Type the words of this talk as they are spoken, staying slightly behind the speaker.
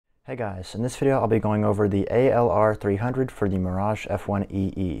Hey guys, in this video I'll be going over the ALR-300 for the Mirage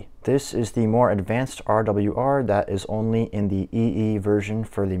F1EE. This is the more advanced RWR that is only in the EE version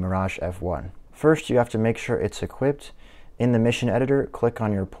for the Mirage F1. First, you have to make sure it's equipped. In the mission editor, click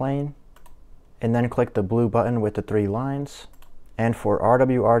on your plane, and then click the blue button with the 3 lines. And for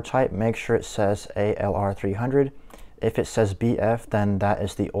RWR type, make sure it says ALR-300. If it says BF, then that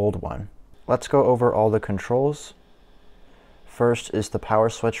is the old one. Let's go over all the controls. First is the power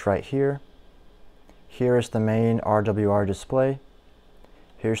switch right here. Here is the main RWR display.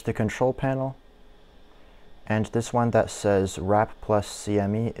 Here's the control panel. And this one that says RAP plus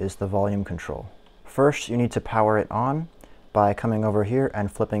CME is the volume control. First, you need to power it on by coming over here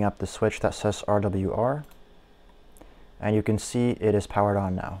and flipping up the switch that says RWR. And you can see it is powered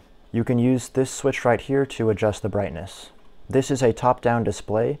on now. You can use this switch right here to adjust the brightness. This is a top-down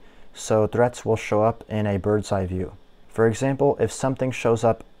display, so threats will show up in a bird's eye view. For example, if something shows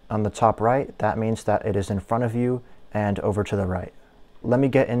up on the top right, that means that it is in front of you and over to the right. Let me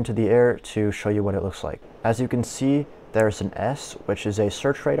get into the air to show you what it looks like. As you can see, there's an S, which is a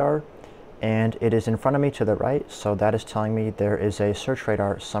search radar, and it is in front of me to the right, so that is telling me there is a search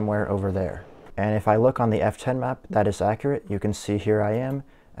radar somewhere over there. And if I look on the F10 map, that is accurate. You can see here I am,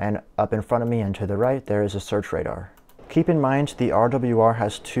 and up in front of me and to the right, there is a search radar. Keep in mind the RWR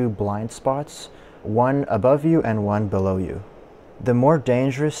has 2 blind spots, one above you and one below you. The more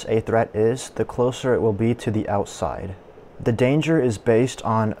dangerous a threat is, the closer it will be to the outside. The danger is based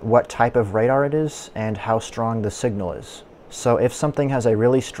on what type of radar it is and how strong the signal is. So if something has a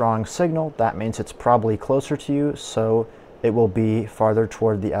really strong signal, that means it's probably closer to you, so it will be farther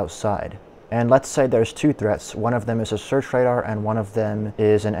toward the outside. And let's say there's 2 threats. One of them is a search radar and one of them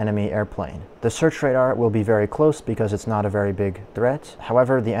is an enemy airplane. The search radar will be very close because it's not a very big threat.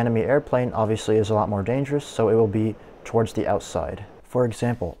 However, the enemy airplane obviously is a lot more dangerous, so it will be towards the outside. For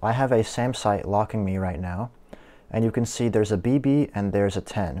example, I have a SAM site locking me right now, and you can see there's a BB and there's a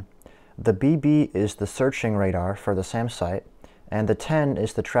 10. The BB is the searching radar for the SAM site, and the 10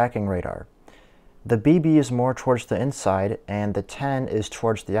 is the tracking radar. The BB is more towards the inside and the 10 is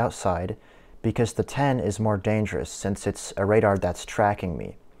towards the outside, because the 10 is more dangerous since it's a radar that's tracking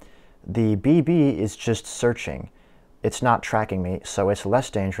me. The BB is just searching. It's not tracking me, so it's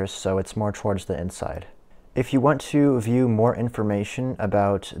less dangerous, so it's more towards the inside. If you want to view more information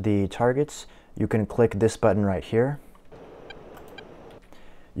about the targets, you can click this button right here.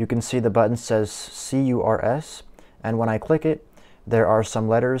 You can see the button says CURS, and when I click it, there are some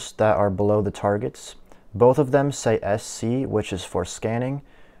letters that are below the targets. Both of them say SC, which is for scanning,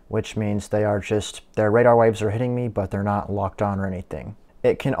 which means their radar waves are hitting me, but they're not locked on or anything.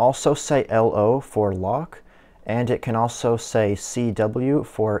 It can also say LO for lock, and it can also say CW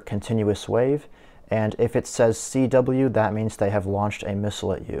for continuous wave, and if it says CW, that means they have launched a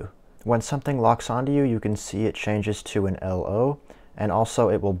missile at you. When something locks onto you, you can see it changes to an LO, and also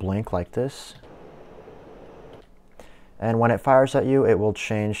it will blink like this. And when it fires at you, it will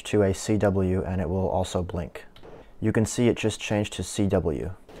change to a CW, and it will also blink. You can see it just changed to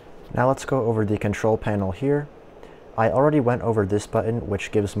CW. Now let's go over the control panel here. I already went over this button,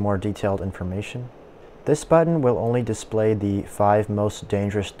 which gives more detailed information. This button will only display the 5 most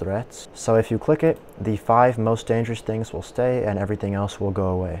dangerous threats. So if you click it, the 5 most dangerous things will stay and everything else will go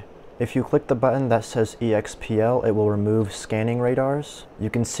away. If you click the button that says EXPL, it will remove scanning radars. You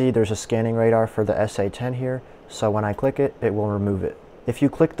can see there's a scanning radar for the SA-10 here, so when I click it, it will remove it. If you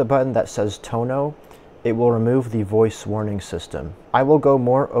click the button that says Tono, it will remove the voice warning system. I will go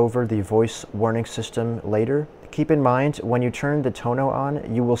more over the voice warning system later. Keep in mind, when you turn the Tono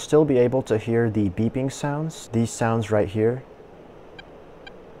on, you will still be able to hear the beeping sounds, these sounds right here.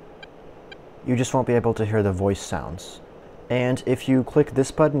 You just won't be able to hear the voice sounds. And if you click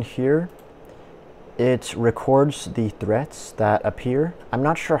this button here, it records the threats that appear. I'm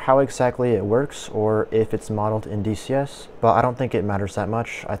not sure how exactly it works or if it's modeled in DCS, but I don't think it matters that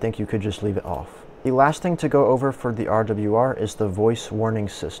much. I think you could just leave it off. The last thing to go over for the RWR is the voice warning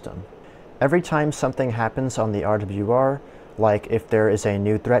system. Every time something happens on the RWR, like if there is a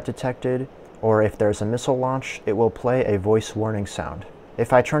new threat detected or if there's a missile launch, it will play a voice warning sound.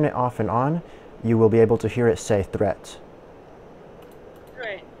 If I turn it off and on, you will be able to hear it say threat.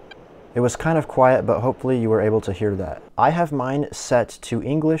 Great. It was kind of quiet, but hopefully you were able to hear that. I have mine set to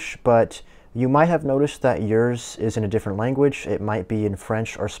English, but you might have noticed that yours is in a different language. It might be in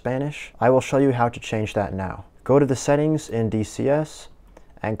French or Spanish. I will show you how to change that now. Go to the settings in DCS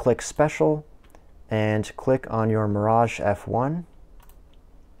and click Special and click on your Mirage F1.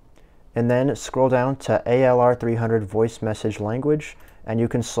 And then scroll down to ALR-300 voice message language and you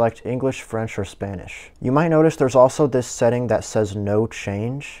can select English, French, or Spanish. You might notice there's also this setting that says no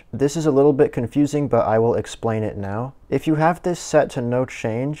change. This is a little bit confusing, but I will explain it now. If you have this set to no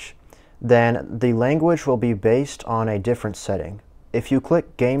change, then the language will be based on a different setting. If you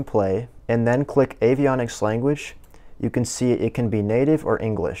click Gameplay and then click Avionics Language, you can see it can be native or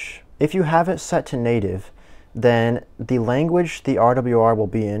English. If you have it set to native, then the language the RWR will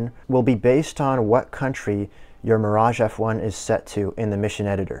be in will be based on what country your Mirage F1 is set to in the mission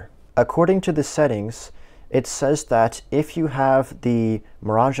editor. According to the settings, it says that if you have the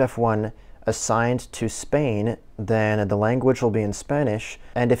Mirage F1 assigned to Spain, then the language will be in Spanish,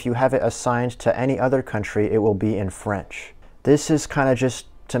 and if you have it assigned to any other country, it will be in French. This is kind of just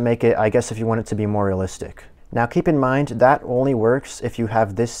to make it, I guess, if you want it to be more realistic. Now keep in mind that only works if you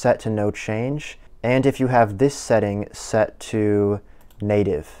have this set to no change, and if you have this setting set to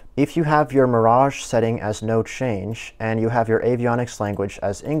native. If you have your Mirage setting as no change and you have your avionics language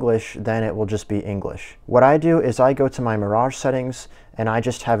as English, then it will just be English. What I do is I go to my Mirage settings and I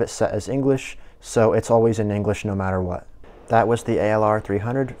just have it set as English, so it's always in English no matter what. That was the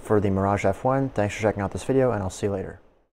ALR-300 for the Mirage F1. Thanks for checking out this video, and I'll see you later.